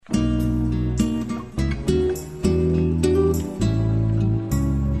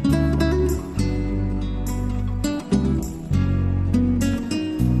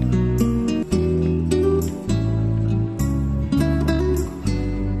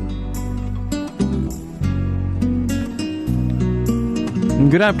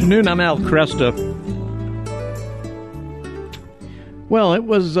Good afternoon, I'm Al Cresta. Well, it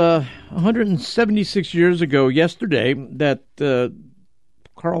was 176 years ago yesterday that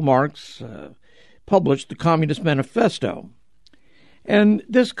Karl Marx published the Communist Manifesto. And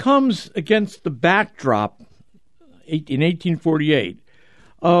this comes against the backdrop in 1848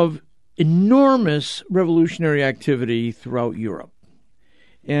 of enormous revolutionary activity throughout Europe.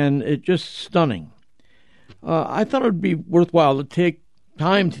 And it's just stunning. I thought it would be worthwhile to take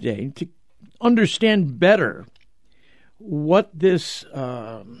time today to understand better what this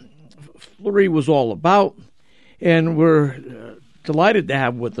flurry was all about. And we're delighted to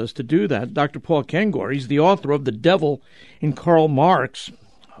have with us to do that Dr. Paul Kengor. He's the author of The Devil in Karl Marx.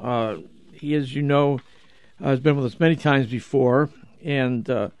 He, as you know, has been with us many times before, and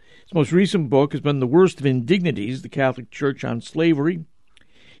his most recent book has been The Worst of Indignities, The Catholic Church on Slavery.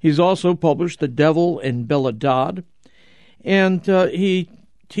 He's also published The Devil and Belladad, and he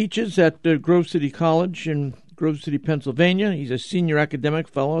teaches at Grove City College in Grove City, Pennsylvania. He's a senior academic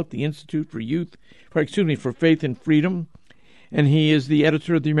fellow at the Institute for Faith and Freedom, and he is the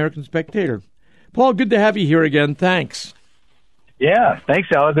editor of the American Spectator. Paul, good to have you here again. Thanks. Yeah, thanks,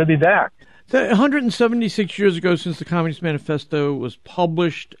 Al. Good to be back. 176 years ago since the Communist Manifesto was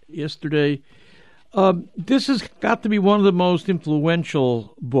published yesterday. This has got to be one of the most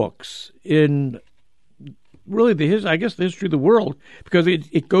influential books in really the history of the world, because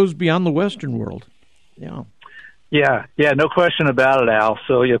it goes beyond the Western world. Yeah, no question about it, Al.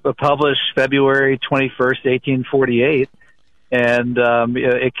 So it was published February 21st, 1848, and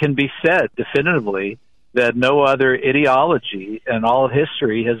it can be said definitively that no other ideology in all of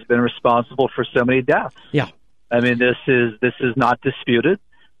history has been responsible for so many deaths. Yeah. I mean, this is not disputed.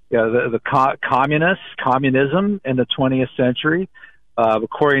 The communism in the 20th century,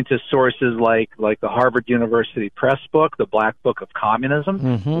 according to sources like the Harvard University Press book, The Black Book of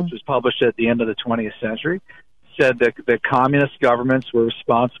Communism, which was published at the end of the 20th century, said that the communist governments were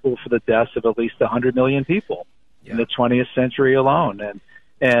responsible for the deaths of at least 100 million people in the 20th century alone.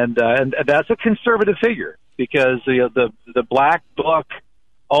 And that's a conservative figure, because the Black Book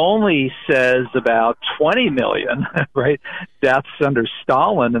only says about 20 million, right, deaths under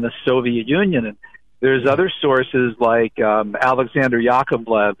Stalin in the Soviet Union. And there's other sources like Alexander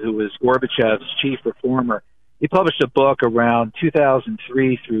Yakovlev, who was Gorbachev's chief reformer. He published a book around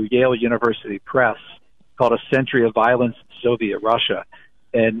 2003 through Yale University Press called A Century of Violence in Soviet Russia.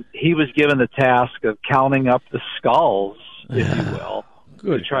 And he was given the task of counting up the skulls, if you will,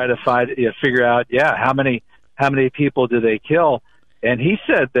 to try to figure out, how many people did they kill? And he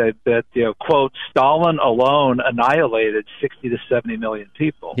said that quote, Stalin alone annihilated 60 to 70 million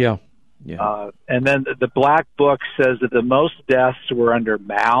people. Yeah. And then the Black Book says that the most deaths were under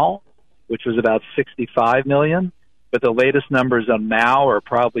Mao, which was about 65 million. But the latest numbers on Mao are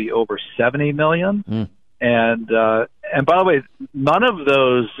probably over 70 million. And by the way, none of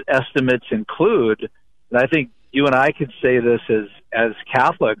those estimates include, and I think you and I could say this as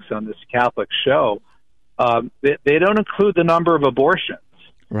Catholics on this Catholic show, they don't include the number of abortions.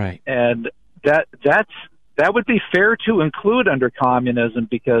 Right. And that would be fair to include under communism,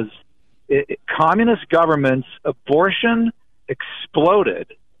 because communist governments, abortion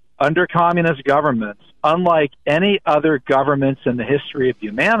exploded under communist governments, unlike any other governments in the history of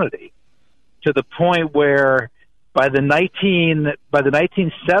humanity, to the point where by the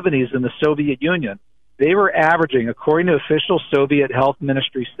 1970s in the Soviet Union, they were averaging, according to official Soviet health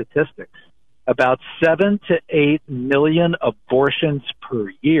ministry statistics, about 7 to 8 million abortions per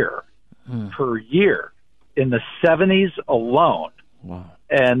year in the 70s alone. Wow.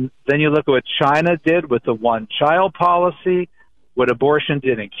 And then you look at what China did with the one-child policy, what abortion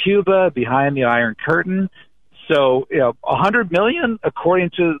did in Cuba behind the Iron Curtain. So, 100 million, according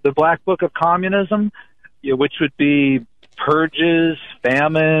to the Black Book of Communism, which would be purges,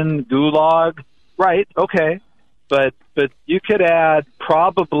 famine, gulag, right? Okay, but you could add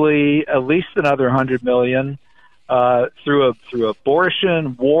probably at least another 100 million through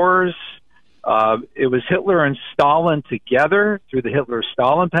abortion, wars. It was Hitler and Stalin together through the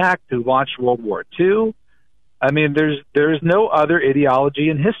Hitler-Stalin Pact who launched World War II. I mean, there's no other ideology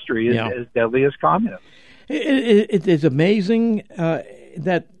in history as deadly as communism. It is amazing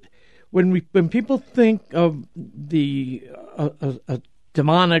that when people think of the a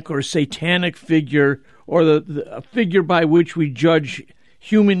demonic or satanic figure, or the figure by which we judge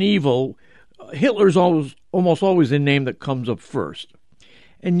human evil, Hitler's almost always a name that comes up first.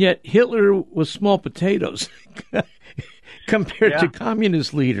 And yet Hitler was small potatoes compared to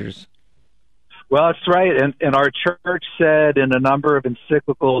communist leaders. Well, that's right. And our church said in a number of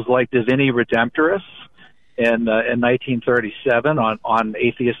encyclicals like Divini Redemptoris, in 1937 on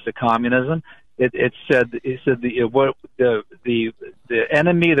atheistic communism. It said the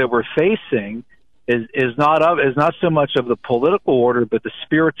enemy that we're facing is not so much of the political order, but the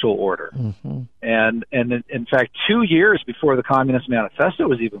spiritual order. Mm-hmm. And in fact, 2 years before the Communist Manifesto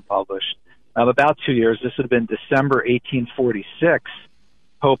was even published, about 2 years, this would have been December 1846,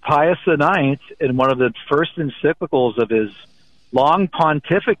 Pope Pius IX, in one of the first encyclicals of his long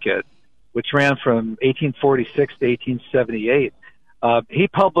pontificate, which ran from 1846 to 1878, he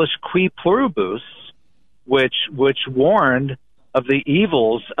published Qui Pluribus, which warned of the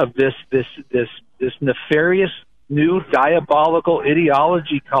evils of this nefarious new diabolical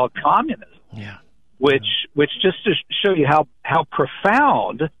ideology called communism. Yeah. Which just to show you how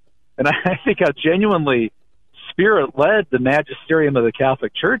profound, and I think how genuinely spirit-led the magisterium of the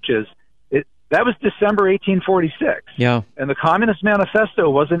Catholic Church is. That was December 1846. Yeah. And the Communist Manifesto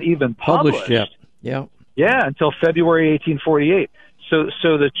wasn't even published yet. Yeah. Yeah, until February 1848. So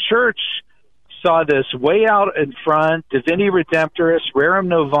the Church saw this way out in front, Divini Redemptoris, Rerum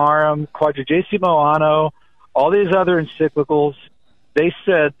Novarum, Quadragesimo Anno, all these other encyclicals. They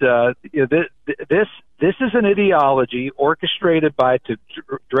said this is an ideology orchestrated by, to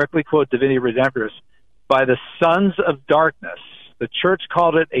directly quote Divini Redemptoris, by the sons of darkness. The Church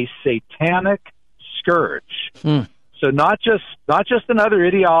called it a satanic scourge. So not just another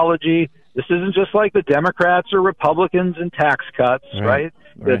ideology. This isn't just like the Democrats or Republicans and tax cuts, right?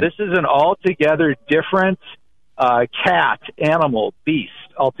 This is an altogether different animal, beast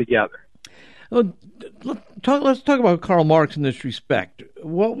altogether. Well, let's talk about Karl Marx in this respect.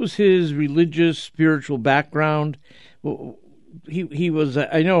 What was his religious, spiritual background? He was,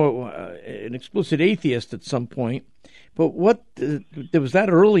 I know, an explicit atheist at some point, but what was that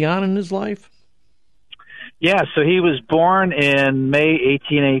early on in his life? Yeah, so he was born in May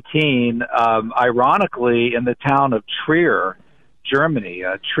 1818, ironically, in the town of Trier, Germany.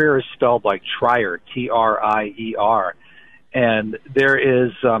 Trier is spelled like Trier, Trier. And there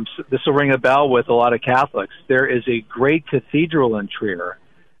is, this will ring a bell with a lot of Catholics, there is a great cathedral in Trier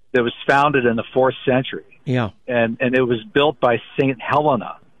that was founded in the 4th century. Yeah. And it was built by Saint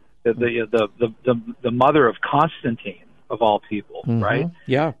Helena, the mother of Constantine, of all people, right?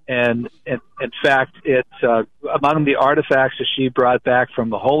 Yeah. And in fact, it's among the artifacts that she brought back from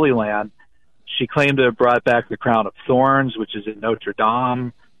the Holy Land, she claimed to have brought back the crown of thorns, which is in Notre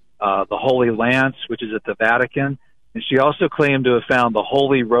Dame, the Holy Lance, which is at the Vatican, and she also claimed to have found the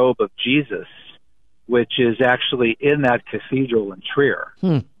Holy Robe of Jesus, which is actually in that cathedral in Trier.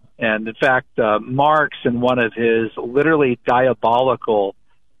 And in fact, Marx, in one of his literally diabolical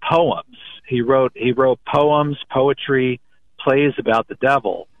poems, he wrote poems, poetry, plays about the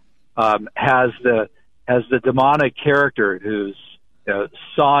devil, has the demonic character who's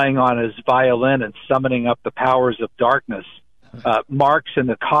sawing on his violin and summoning up the powers of darkness. Marx, in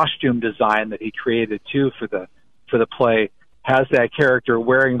the costume design that he created too for the play, has that character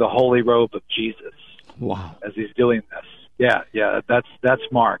wearing the holy robe of Jesus. Wow! As he's doing this. Yeah, that's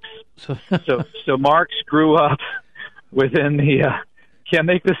Marx. So Marx grew up within the. Can't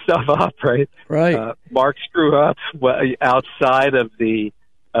make this stuff up, right? Right. Marx grew up outside of the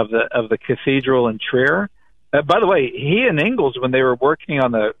cathedral in Trier. By the way, he and Engels, when they were working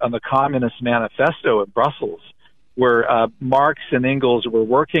on the Communist Manifesto in Brussels, where Marx and Engels were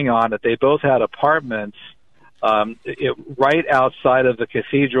working on it, they both had apartments right outside of the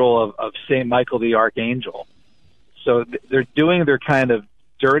cathedral of St. Michael the Archangel. So they're doing their kind of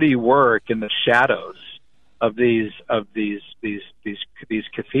dirty work in the shadows of these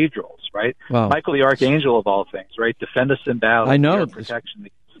cathedrals, right? Wow. Michael the Archangel, of all things, right? Defend us in battle. I know. Protection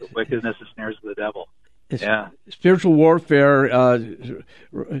against the wickedness and snares of the devil. Yeah. Spiritual warfare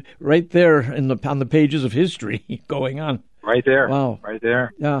right there on the pages of history going on. Right there. Wow. Right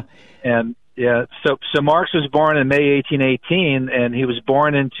there. Yeah. And so Marx was born in May 1818, and he was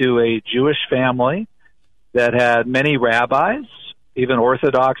born into a Jewish family that had many rabbis, even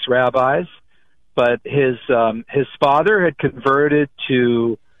Orthodox rabbis. But his father had converted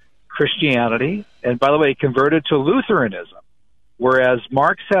to Christianity, and by the way, converted to Lutheranism, whereas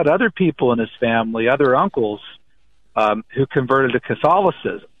Marx had other people in his family, other uncles, who converted to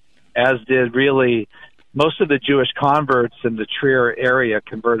Catholicism, as did really most of the Jewish converts in the Trier area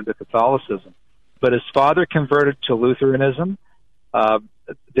converted to Catholicism. But his father converted to Lutheranism.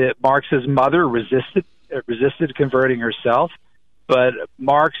 Marx's mother resisted converting herself. But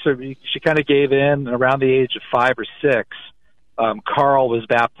Marx, she kind of gave in around the age of 5 or 6. Karl was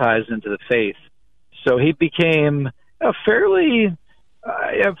baptized into the faith. So he became a fairly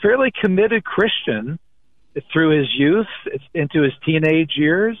committed Christian through his youth into his teenage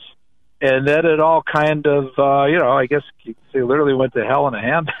years. and then it all kind of, I guess you could say literally went to hell in a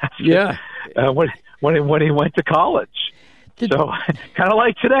handbasket. Yeah. When he went to college. So kind of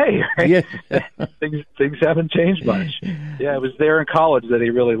like today, right? Yeah. things haven't changed much. Yeah, it was there in college that he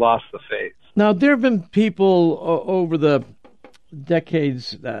really lost the faith. Now, there have been people over the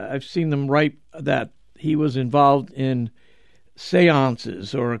decades, I've seen them write that he was involved in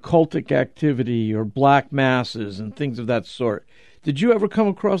seances or occultic activity or black masses and things of that sort. Did you ever come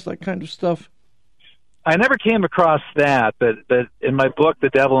across that kind of stuff? I never came across that, but in my book, The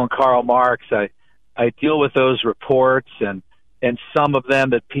Devil and Karl Marx, I deal with those reports and some of them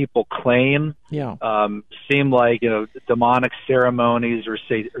that people claim seem like demonic ceremonies or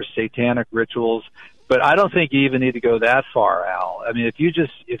satanic rituals. But I don't think you even need to go that far, Al. I mean, if you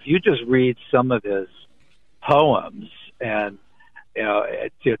just read some of his poems and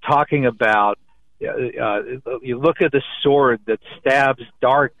talking about you look at the sword that stabs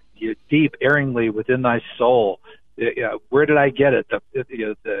dark, deep, erringly within thy soul. Where did I get it?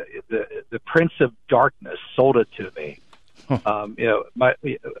 The Prince of Darkness sold it to me.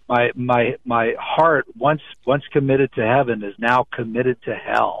 My heart once committed to heaven is now committed to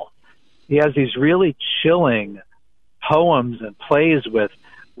hell. He has these really chilling poems and plays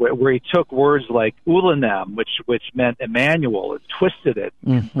where he took words like Ulanem, which meant Emmanuel, and twisted it,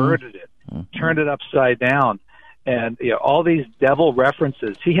 converted it, turned it upside down, and all these devil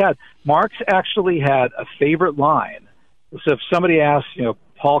references. Marx actually had a favorite line. So if somebody asks,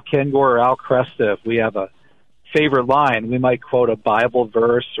 Paul Kengor or Al Kresta, if we have a favorite line, we might quote a Bible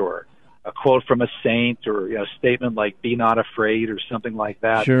verse or a quote from a saint or a statement like "Be not afraid" or something like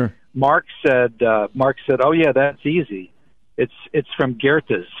that. Sure. Marx said, "Oh yeah, that's easy. It's from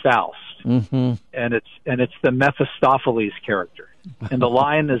Goethe's Faust, and it's the Mephistopheles character, and the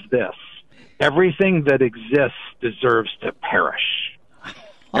line is this: everything that exists deserves to perish.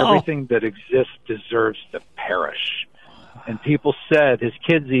 Everything that exists deserves to perish." And people said, his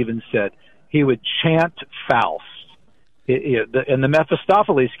kids even said, he would chant Faust. And the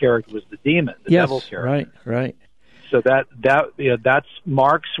Mephistopheles character was the demon, the devil character. Right. So that's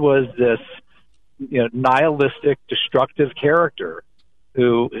Marx was this nihilistic, destructive character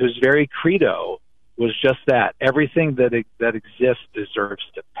whose very credo was just that: everything that exists deserves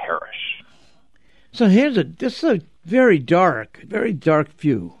to perish. So this is a very dark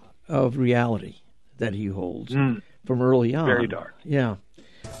view of reality that he holds from early on. Very dark. Yeah.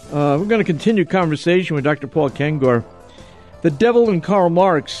 We're going to continue conversation with Dr. Paul Kengor. The Devil and Karl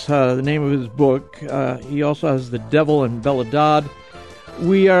Marx, the name of his book. He also has The Devil and Belladad.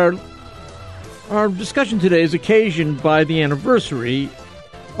 Our discussion today is occasioned by the anniversary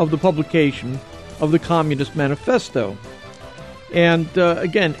of the publication of the Communist Manifesto. And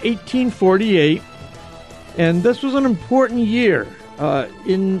again, 1848, and this was an important year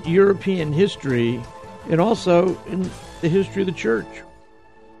in European history and also in the history of the church.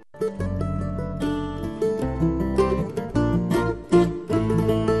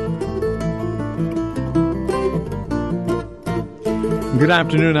 Good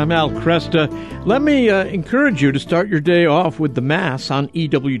afternoon, I'm Al Kresta. Let me encourage you to start your day off with the Mass on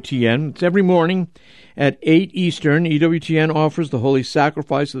EWTN. It's every morning at 8 Eastern. EWTN offers the Holy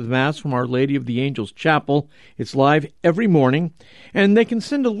Sacrifice of the Mass from Our Lady of the Angels Chapel. It's live every morning, and they can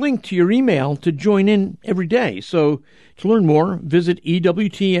send a link to your email to join in every day. So to learn more, visit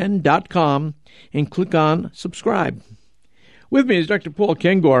EWTN.com and click on subscribe. With me is Dr. Paul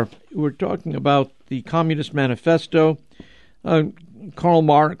Kengor. We're talking about the Communist Manifesto, Karl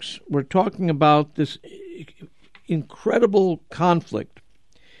Marx. We're talking about this incredible conflict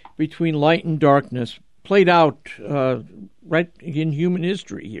between light and darkness played out right in human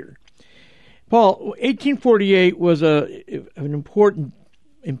history here. Paul, 1848 was an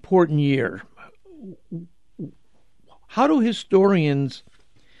important year. How do historians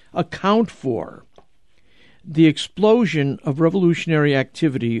account for the explosion of revolutionary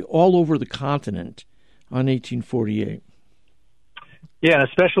activity all over the continent on 1848? Yeah,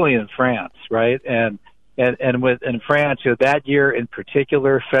 especially in France, right? And in France, that year in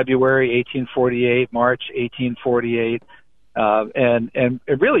particular, February 1848, March 1848, and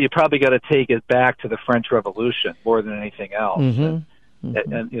really you probably got to take it back to the French Revolution more than anything else. And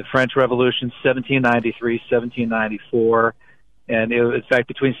the French Revolution, 1793, 1794, and in fact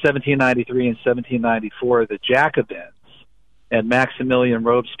between 1793 and 1794, the Jacobins and Maximilien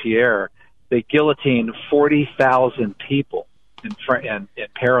Robespierre, they guillotined 40,000 people in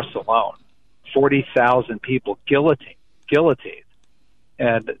Paris alone. 40,000 people guillotined.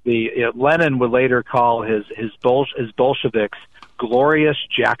 And Lenin would later call his Bolsheviks glorious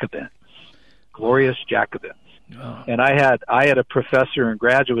Jacobins. Glorious Jacobins. Oh. And I had a professor in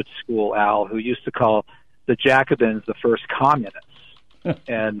graduate school, Al, who used to call the Jacobins the first communists.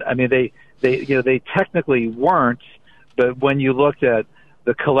 And I mean, they technically weren't, but when you looked at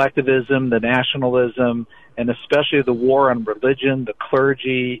the collectivism, the nationalism, and especially the war on religion, the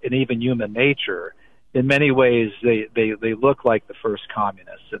clergy, and even human nature, in many ways they look like the first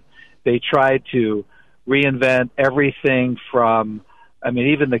communists. And they tried to reinvent everything from, I mean,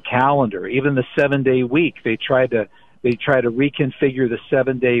 even the calendar, even the 7-day week. They try to reconfigure the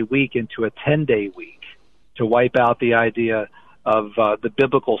 7-day week into a 10-day week to wipe out the idea of the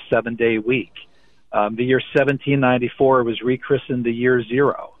biblical 7-day week. The year 1794 was rechristened the year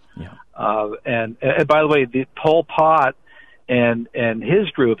zero. Yeah. And by the way, the Pol Pot and his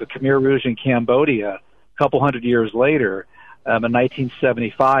group, the Khmer Rouge in Cambodia, a couple hundred years later, in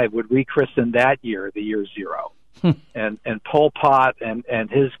 1975, would rechristen that year the year zero. And Pol Pot and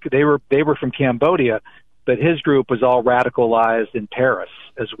his they were from Cambodia, but his group was all radicalized in Paris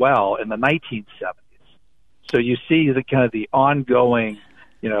as well in the 1970s. So you see the kind of the ongoing,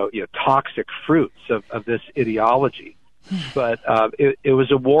 toxic fruits of this ideology. But it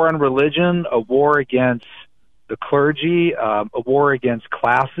was a war on religion, a war against the clergy, a war against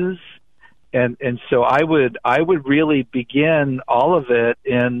classes, and so I would really begin all of it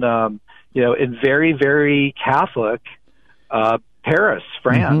in in very, very Catholic Paris,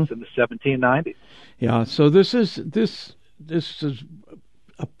 France, in the 1790s. Yeah. So this is a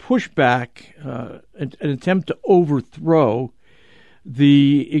pushback, an attempt to overthrow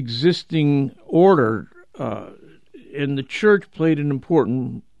the existing order, and the church played an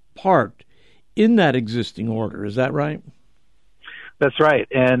important part in that existing order. Is that right? That's right.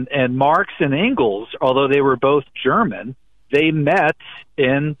 And Marx and Engels, although they were both German, they met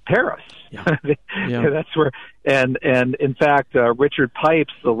in Paris. Yeah. That's where, and in fact, Richard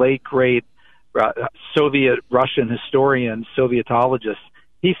Pipes, the late great Soviet Russian historian, Sovietologist,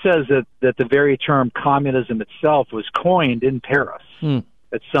 he says that the very term communism itself was coined in Paris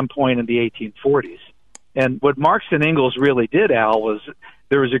at some point in the 1840s. And what Marx and Engels really did, Al, was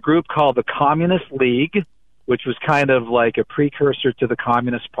there was a group called the Communist League, which was kind of like a precursor to the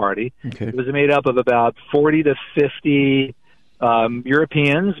Communist Party. Okay. It was made up of about 40 to 50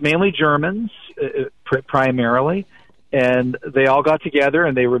 Europeans, mainly Germans, primarily, and they all got together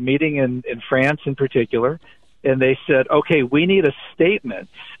and they were meeting in France in particular, and they said, okay, we need a statement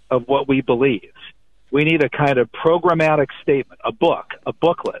of what we believe. We need a kind of programmatic statement, a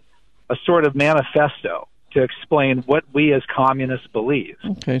booklet, a sort of manifesto to explain what we as communists believe.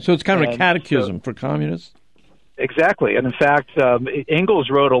 Okay, so it's kind of a catechism for communists? Exactly. And in fact, Engels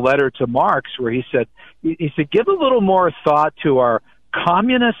wrote a letter to Marx where he said, give a little more thought to our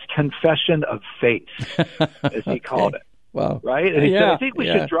communist confession of faith, as he called it. Wow. Right? And he said, I think we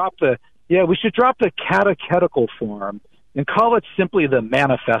should drop the catechetical form and call it simply the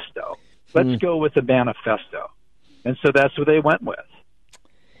manifesto. Let's go with the manifesto. And so that's what they went with.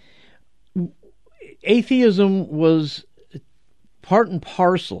 Atheism was part and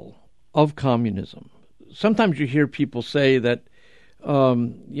parcel of communism. Sometimes you hear people say that, there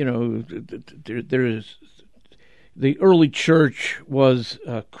is the early church was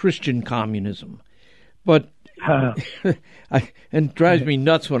Christian communism, but and drives me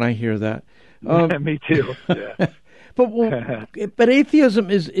nuts when I hear that. Me too. Yeah. But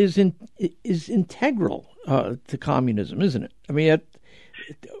atheism is integral to communism, isn't it? I mean,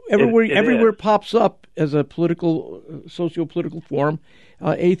 everywhere it pops up as a socio-political form,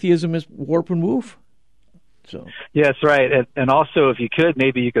 atheism is warp and woof. So. Yeah, that's right. And also, if you could,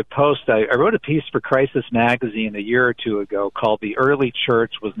 maybe you could post. I wrote a piece for Crisis Magazine a year or two ago called "The Early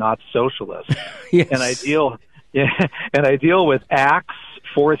Church Was Not Socialist," yes. and I deal with Acts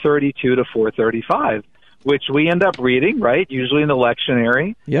 432 to 435, which we end up reading, right? Usually in the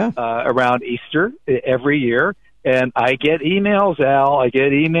lectionary, around Easter every year. And I get emails, Al. I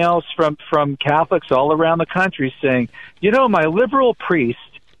get emails from Catholics all around the country saying, my liberal priest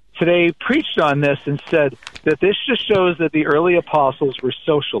today preached on this and said that this just shows that the early apostles were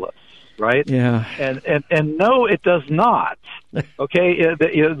socialists, right? Yeah. And no, it does not. Okay. And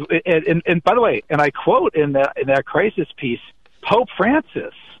by the way, and I quote in that crisis piece, Pope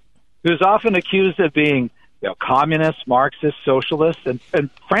Francis, who's often accused of being communist, Marxist, socialist, and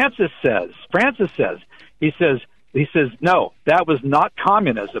Francis says, he says, no, that was not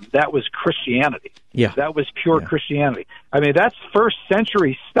communism. That was Christianity. Yeah. That was pure Christianity. I mean, that's first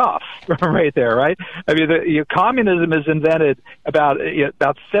century stuff right there, right? I mean, communism is invented about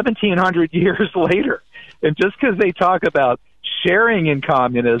 1,700 years later. And just because they talk about sharing in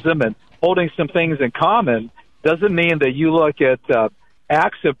communism and holding some things in common doesn't mean that you look at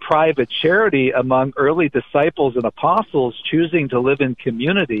acts of private charity among early disciples and apostles choosing to live in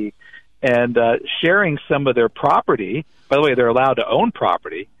community and sharing some of their property. By the way, they're allowed to own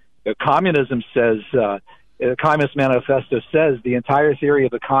property. Communism says, the Communist Manifesto says, the entire theory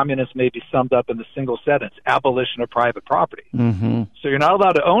of the communists may be summed up in the single sentence: abolition of private property. Mm-hmm. So you're not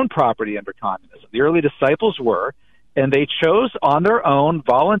allowed to own property under communism. The early disciples were, and they chose on their own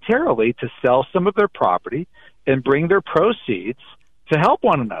voluntarily to sell some of their property and bring their proceeds to help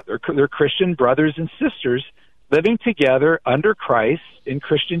one another, their Christian brothers and sisters living together under Christ in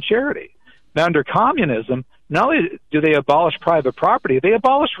Christian charity. Now, under communism, not only do they abolish private property, they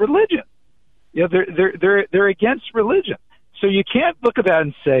abolish religion. You know, they're against religion. So you can't look at that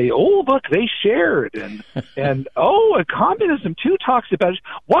and say, "Oh, look, they shared," and and communism too talks about it.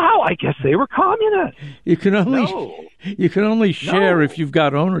 Wow, I guess they were communists. You can only share if you've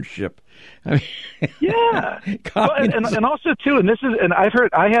got ownership. I mean, yeah, and also too, and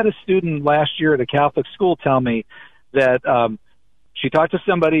I had a student last year at a Catholic school tell me that she talked to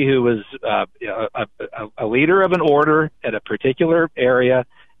somebody who was a leader of an order at a particular area,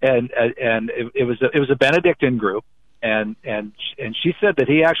 and it was a Benedictine group. And she said that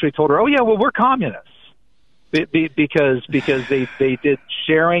he actually told her, "Oh yeah, well we're communists," because they did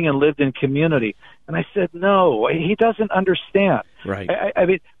sharing and lived in community. And I said, "No, he doesn't understand." Right. I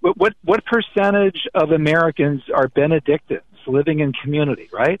mean, what percentage of Americans are Benedictines living in community?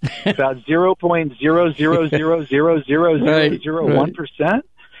 Right, about 0.000000001%.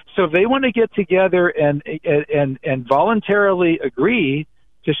 So if they want to get together and voluntarily agree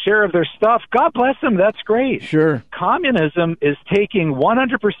to share of their stuff, God bless them, that's great. Sure. Communism is taking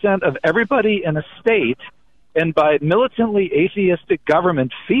 100% of everybody in a state, and by militantly atheistic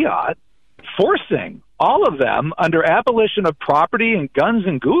government fiat, forcing all of them under abolition of property and guns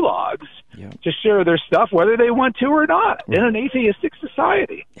and gulags to share their stuff, whether they want to or not, in an atheistic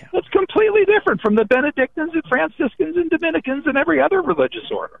society. Yeah. That's completely different from the Benedictines and Franciscans and Dominicans and every other religious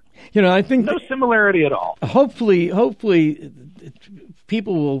order. You know, I think no similarity at all. Hopefully,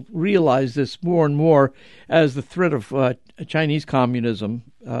 people will realize this more and more as the threat of Chinese communism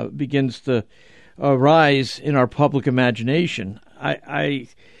begins to rise in our public imagination.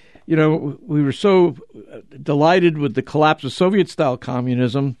 We were so delighted with the collapse of Soviet-style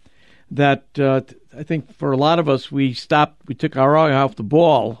communism that I think for a lot of us, we took our eye off the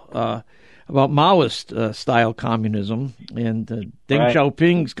ball about Maoist-style communism and Deng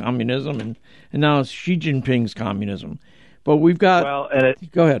Xiaoping's communism and now Xi Jinping's communism. But we've got...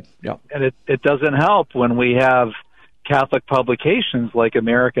 go ahead. Yeah. And it doesn't help when we have Catholic publications like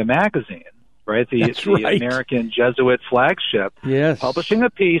America Magazine, right? The American Jesuit flagship, publishing a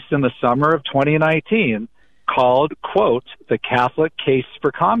piece in the summer of 2019 called, quote, "The Catholic Case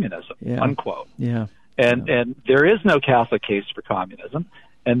for Communism," unquote. Yeah. And there is no Catholic case for communism.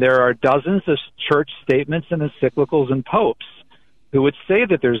 And there are dozens of church statements and encyclicals and popes who would say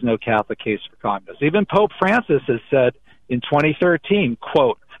that there's no Catholic case for communism. Even Pope Francis has said in 2013,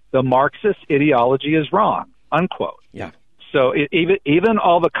 quote, "The Marxist ideology is wrong," unquote. Yeah. So even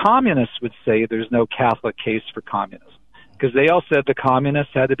all the communists would say there's no Catholic case for communism because they all said the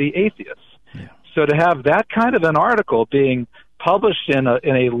communists had to be atheists. Yeah. So to have that kind of an article being published in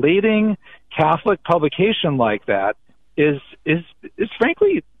a leading Catholic publication like that is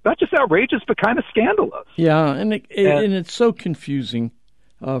frankly not just outrageous but kind of scandalous. Yeah, and it's so confusing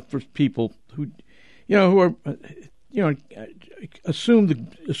for people who are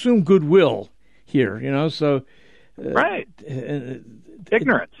assume goodwill here. So. Right.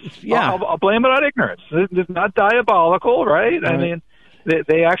 Ignorance. Yeah. I'll blame it on ignorance. It's not diabolical, right? I mean,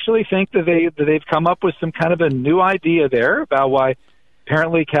 they actually think that they've come up with some kind of a new idea there about why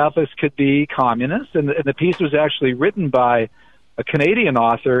apparently Catholics could be communists. And the piece was actually written by a Canadian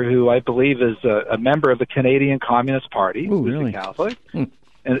author who I believe is a member of the Canadian Communist Party, who's a Catholic. And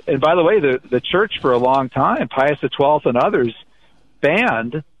by the way, the church for a long time, Pius XII and others,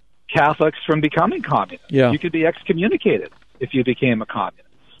 banned Catholics from becoming communists. Yeah. You could be excommunicated if you became a communist.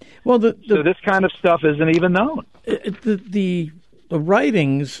 Well, so this kind of stuff isn't even known. The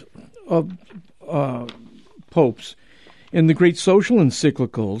writings of popes in the great social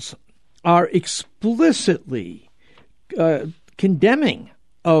encyclicals are explicitly condemning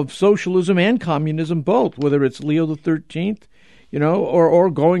of socialism and communism both, whether it's Leo XIII, or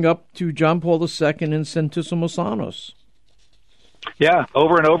going up to John Paul II in Centesimus Annus. Yeah,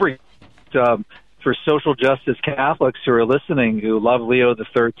 over and over. For social justice Catholics who are listening, who love Leo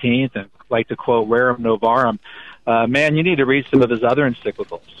XIII and like to quote Rerum Novarum, man, you need to read some of his other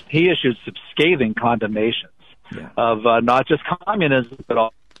encyclicals. He issued some scathing condemnations of not just communism, but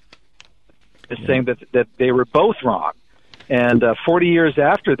also saying that they were both wrong. And 40 years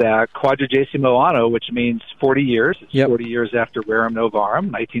after that, Quadragesimo Anno, which means 40 years, it's 40 years after Rerum Novarum,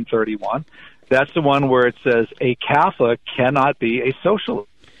 1931, that's the one where it says a Catholic cannot be a socialist,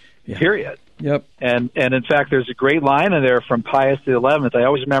 period. Yep. And in fact, there's a great line in there from Pius XI. I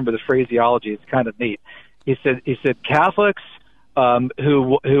always remember the phraseology. It's kind of neat. He said Catholics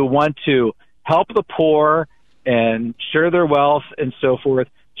who want to help the poor and share their wealth and so forth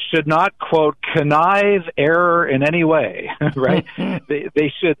should not, quote, connive error in any way, right?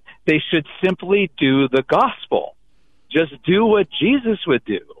 They should simply do the gospel. Just do what Jesus would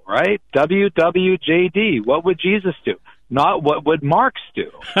do, right? WWJD. What would Jesus do? Not what would Marx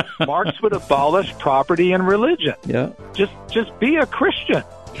do. Marx would abolish property and religion. Yeah. Just be a Christian.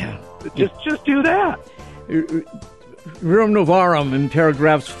 Yeah. Just do that. Rerum Novarum in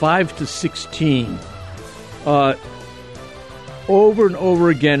paragraphs 5 to 16 over and over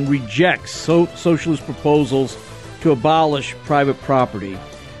again rejects socialist proposals to abolish private property.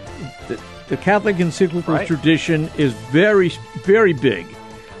 The Catholic encyclical tradition is very, very big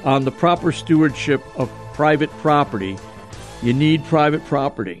on the proper stewardship of private property. You need private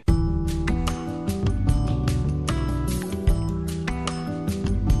property.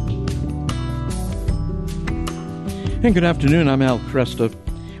 And good afternoon, I'm Al Cresta.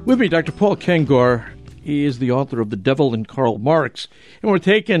 With me, Dr. Paul Kengor. He is the author of The Devil and Karl Marx. And we're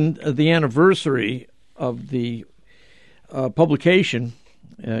taking the anniversary of the publication.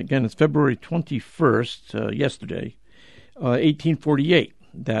 Again, it's February 21st, yesterday, 1848,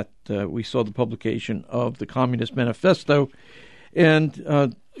 that we saw the publication of the Communist Manifesto.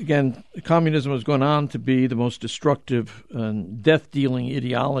 And again, communism has gone on to be the most destructive and death-dealing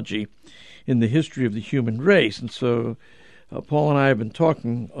ideology in the history of the human race. And so Paul and I have been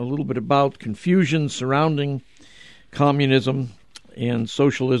talking a little bit about confusion surrounding communism and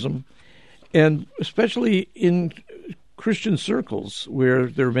socialism, and especially in Christian circles, where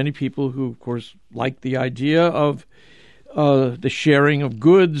there are many people who, of course, like the idea of the sharing of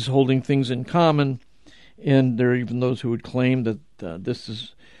goods, holding things in common, and there are even those who would claim that this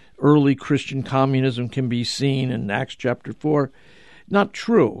is early Christian communism can be seen in Acts chapter 4. Not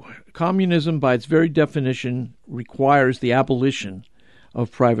true. Communism, by its very definition, requires the abolition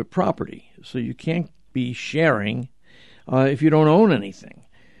of private property. So you can't be sharing if you don't own anything.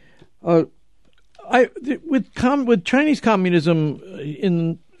 With Chinese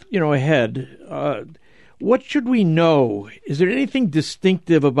communism ahead, what should we know? Is there anything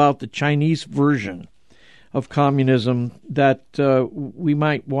distinctive about the Chinese version of communism that we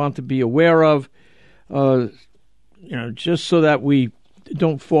might want to be aware of? Just so that we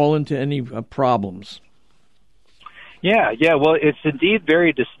don't fall into any problems. Yeah. Well, it's indeed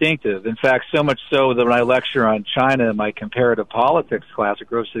very distinctive. In fact, so much so that when I lecture on China in my comparative politics class at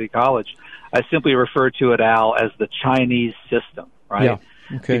Grove City College, I simply refer to it, Al, as the Chinese system, right? Yeah.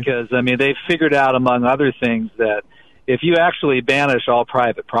 Okay. Because, they've figured out, among other things, that if you actually banish all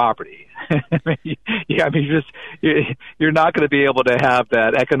private property, you're not going to be able to have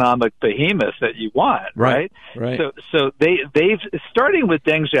that economic behemoth that you want, right? Right. So they've starting with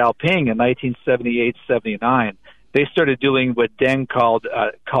Deng Xiaoping in 1978-79, they started doing what Deng called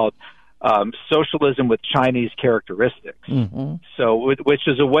socialism with Chinese characteristics. Mm-hmm. So, which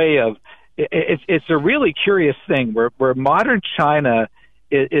is a way of it's a really curious thing where modern China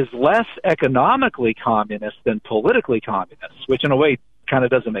is less economically communist than politically communist, which in a way kind of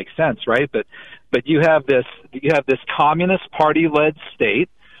doesn't make sense, right? But you have this communist party-led state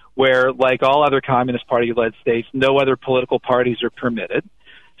where, like all other communist party-led states, no other political parties are permitted.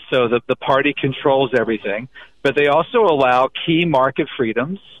 So the party controls everything, but they also allow key market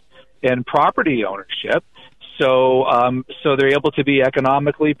freedoms and property ownership. So they're able to be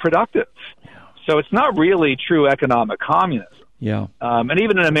economically productive. So it's not really true economic communism. Yeah. And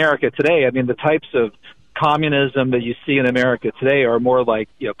even in America today, the types of communism that you see in America today are more like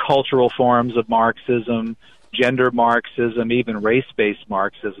cultural forms of Marxism, gender Marxism, even race-based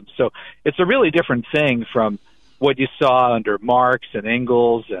Marxism. So it's a really different thing from what you saw under Marx and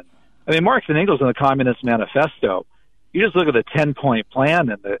Engels. And Marx and Engels in the Communist Manifesto. You just look at the 10-point plan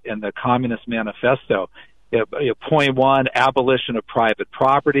in the Communist Manifesto. Point 1, abolition of private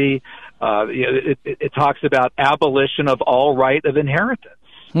property. It talks about abolition of all right of inheritance.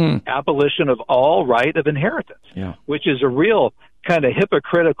 Abolition of all right of inheritance, which is a real kind of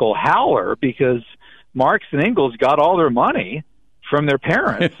hypocritical howler because Marx and Engels got all their money from their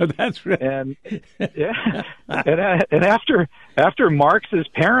parents. That's right. And after Marx's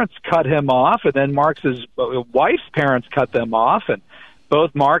parents cut him off, and then Marx's wife's parents cut them off, and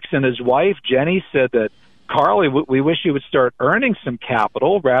both Marx and his wife Jenny said that Karl, we wish you would start earning some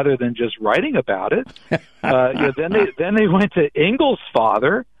capital rather than just writing about it. Then they went to Engels'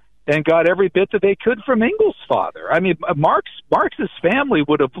 father and got every bit that they could from Engels' father. I mean, Marx's family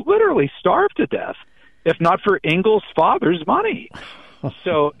would have literally starved to death if not for Engels' father's money.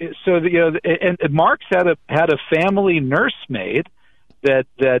 So and Marx had a family nursemaid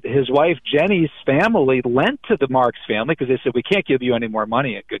that his wife Jenny's family lent to the Marx family because they said, we can't give you any more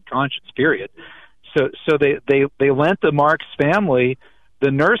money in good conscience, period. So they lent the Marx family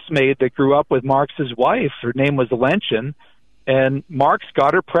the nursemaid that grew up with Marx's wife. Her name was Lenchen, and Marx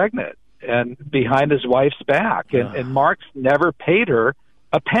got her pregnant and behind his wife's back, and Marx never paid her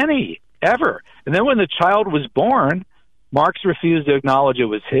a penny ever. And then when the child was born, Marx refused to acknowledge it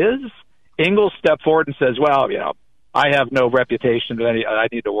was his. Engels stepped forward and says, well, I have no reputation that I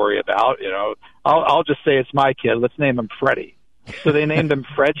need to worry about. I'll just say it's my kid. Let's name him Freddie. So they named him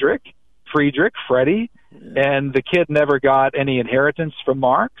Friedrich, Freddie, and the kid never got any inheritance from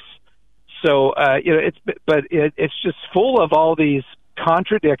Marx. So it's just full of all these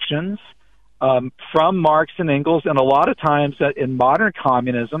contradictions from Marx and Engels, and a lot of times in modern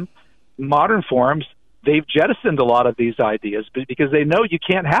communism, modern forms, they've jettisoned a lot of these ideas because they know you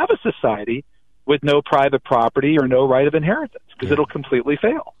can't have a society with no private property or no right of inheritance because it'll completely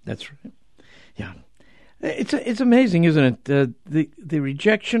fail. That's right. Yeah, it's amazing, isn't it? The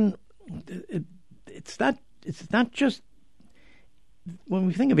rejection. It's not just when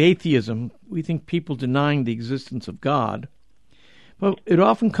we think of atheism, we think people denying the existence of God. Well, it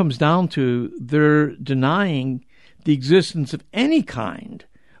often comes down to their denying the existence of any kind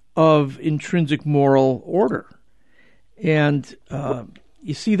of intrinsic moral order. And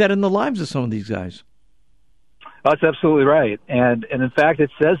you see that in the lives of some of these guys. That's absolutely right. And in fact,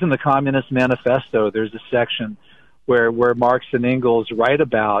 it says in the Communist Manifesto, there's a section where Marx and Engels write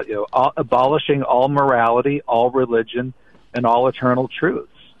about abolishing all morality, all religion, and all eternal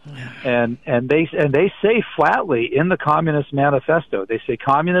truths. And they say flatly in the Communist Manifesto, they say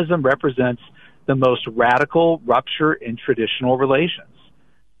communism represents the most radical rupture in traditional relations.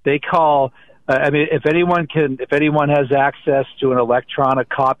 They call, if anyone has access to an electronic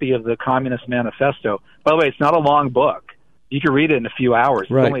copy of the Communist Manifesto, by the way, it's not a long book. You can read it in a few hours.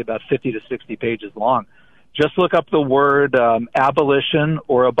 Right. It's only about 50 to 60 pages long. Just look up the word abolition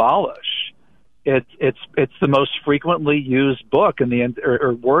or abolish. It's the most frequently used book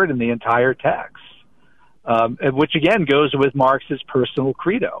or word in the entire text, which again goes with Marx's personal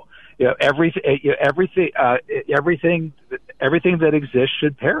credo. Everything that exists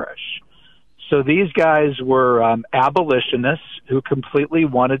should perish. So these guys were abolitionists who completely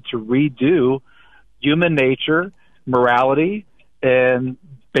wanted to redo human nature, morality, and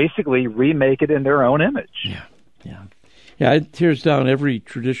basically remake it in their own image. Yeah. It tears down every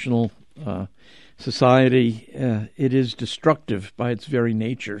traditional society. It is destructive by its very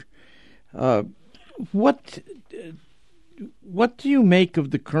nature. What do you make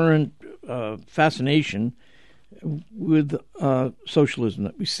of the current fascination with socialism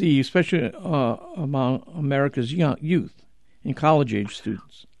that we see, especially among America's youth and college-age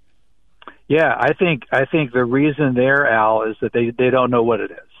students? Yeah, I think the reason there, Al, is that they don't know what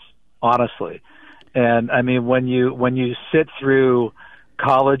it is, honestly. And I mean, when you sit through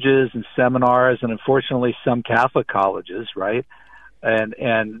colleges and seminars, and unfortunately some Catholic colleges, right?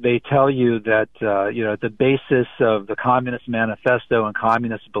 And they tell you that the basis of the Communist Manifesto and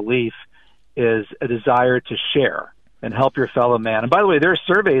communist belief is a desire to share and help your fellow man. And by the way, there are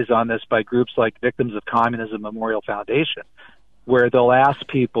surveys on this by groups like Victims of Communism Memorial Foundation, where they'll ask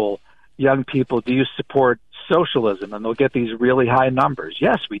young people, do you support socialism? And they'll get these really high numbers.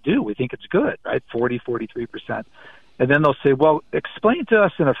 Yes, we do. We think it's good, right? 43%. And then they'll say, well, explain to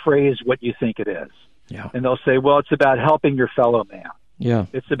us in a phrase what you think it is. Yeah. And they'll say, well, it's about helping your fellow man. Yeah.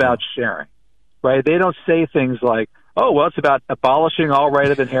 It's about sharing, right? They don't say things like, oh, well, it's about abolishing all right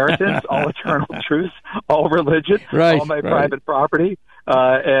of inheritance, all eternal truth, all religion, all my private property,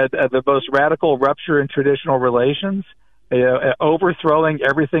 and the most radical rupture in traditional relations, overthrowing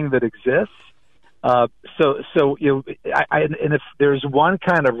everything that exists. And if there's one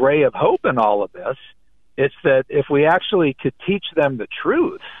kind of ray of hope in all of this, it's that if we actually could teach them the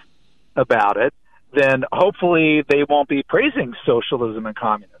truth about it, then hopefully they won't be praising socialism and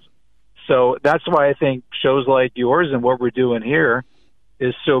communism. So that's why I think shows like yours and what we're doing here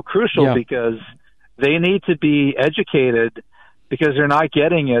is so crucial, because they need to be educated because they're not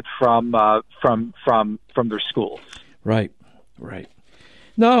getting it from their schools. Right.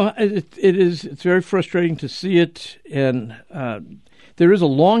 No, it's very frustrating to see it, and there is a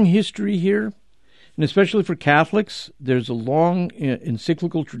long history here And especially for Catholics, there's a long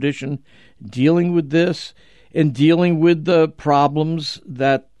encyclical tradition dealing with this and dealing with the problems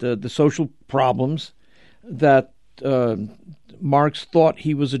that the social problems that Marx thought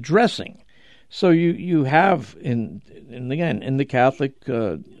he was addressing. So you have in the Catholic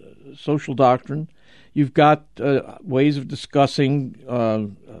social doctrine, you've got ways of discussing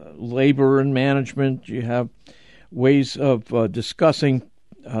labor and management. You have ways of discussing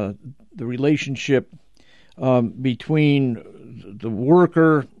the relationship between the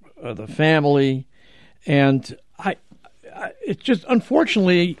worker, the family, and it's just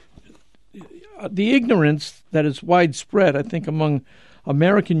unfortunately the ignorance that is widespread, I think, among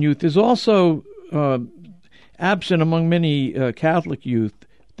American youth is also absent among many Catholic youth.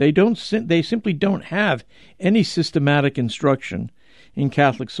 They simply don't have any systematic instruction in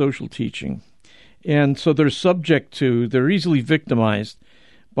Catholic social teaching, and so they're easily victimized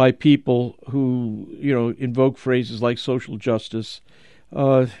by people who invoke phrases like social justice,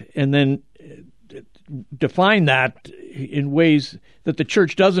 and then define that in ways that the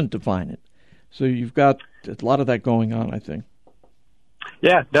church doesn't define it. So you've got a lot of that going on, I think.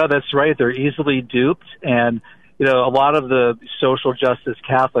 Yeah, no, that's right. They're easily duped, and a lot of the social justice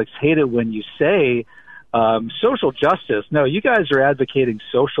Catholics hate it when you say social justice. No, you guys are advocating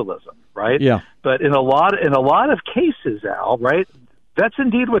socialism, right? Yeah. But in a lot of cases, Al, right, that's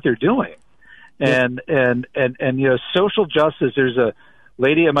indeed what they're doing. And social justice. There's a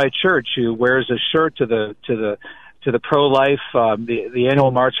lady at my church who wears a shirt to the pro-life, the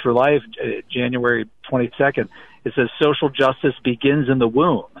annual March for Life, January 22nd. It says social justice begins in the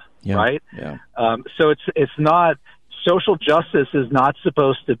womb, right? Yeah. So it's not, social justice is not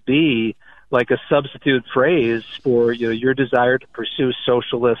supposed to be like a substitute phrase for your desire to pursue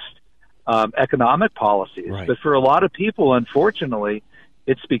socialist economic policies. Right. But for a lot of people, unfortunately,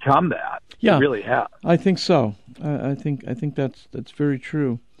 it's become that. Yeah, it really has. I think so. I think that's very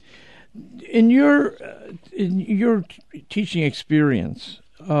true. In your teaching experience,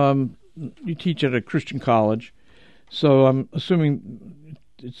 you teach at a Christian college, so I'm assuming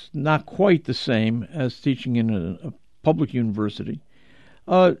it's not quite the same as teaching in a public university.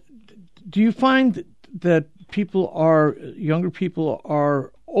 Do you find that younger people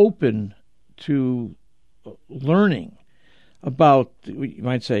are open to learning about, you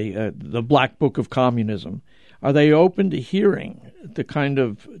might say, the Black Book of Communism? Are they open to hearing the kind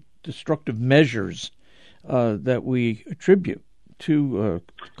of destructive measures that we attribute to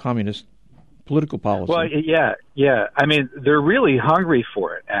communist political policy? Well, yeah. I mean, they're really hungry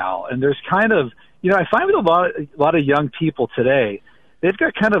for it, Al. And there's kind of, I find with a lot of young people today, they've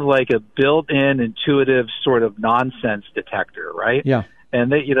got kind of like a built-in intuitive sort of nonsense detector, right? Yeah.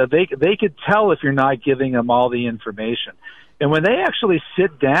 And they could tell if you're not giving them all the information. And when they actually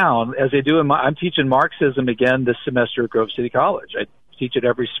sit down, as they do I'm teaching Marxism again this semester at Grove City College. I teach it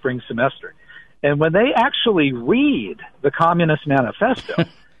every spring semester. And when they actually read the Communist Manifesto,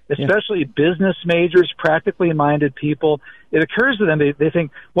 especially business majors, practically minded people, it occurs to them, they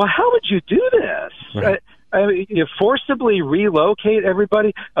think, well, how would you do this? Right. I mean, you forcibly relocate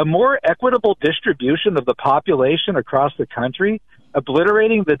everybody, a more equitable distribution of the population across the country,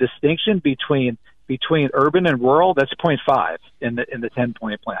 obliterating the distinction between urban and rural. That's 0.5 in the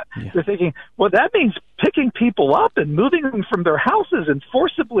 10-point plan. Yeah. They're thinking, well, that means picking people up and moving them from their houses and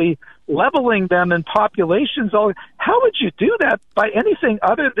forcibly leveling them in populations. How would you do that by anything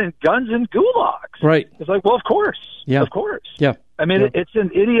other than guns and gulags? Right. It's like, well, of course. Yeah. Of course. Yeah. I mean, it's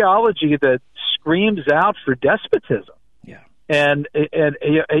an ideology that screams out for despotism. Yeah. And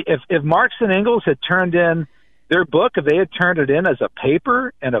if Marx and Engels had turned in their book, if they had turned it in as a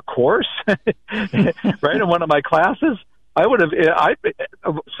paper and a course, right, in one of my classes, I would have,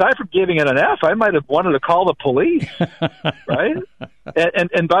 aside from giving it an F, I might have wanted to call the police, right?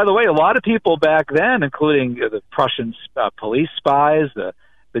 And by the way, a lot of people back then, including the Prussian police spies, the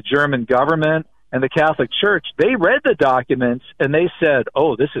German government, and the Catholic Church, they read the documents and they said,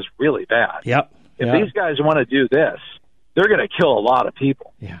 oh, this is really bad. Yep. If these guys want to do this, they're going to kill a lot of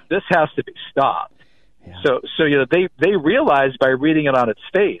people. Yeah. This has to be stopped. Yeah. So they realized by reading it on its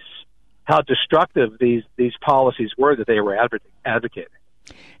face how destructive these policies were that they were advocating.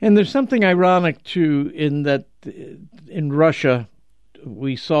 And there's something ironic too in that in Russia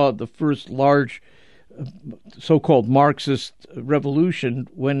we saw the first large so-called Marxist revolution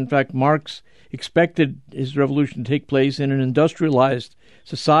when in fact Marx expected his revolution to take place in an industrialized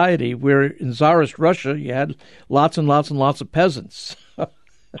society where in Tsarist Russia you had lots and lots and lots of peasants.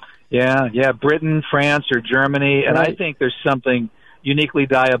 Yeah, Britain, France, or Germany. And right. I think there's something uniquely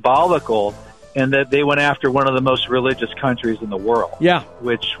diabolical and that they went after one of the most religious countries in the world. Yeah.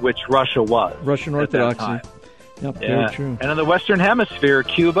 Which Russia was. Russian Orthodoxy. Yep, very true. And in the Western Hemisphere,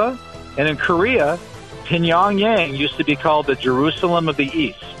 Cuba, and in Korea, Pyongyang used to be called the Jerusalem of the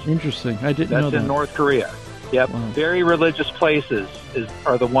East. Interesting. I didn't know that. That's in North Korea. Yep. Wow. Very religious places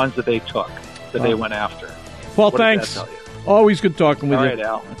are the ones that they took, that they went after. Paul, thanks. Always good talking with you. All right,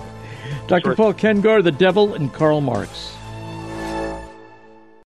 Al. Dr. Paul Kengor, The Devil and Karl Marx.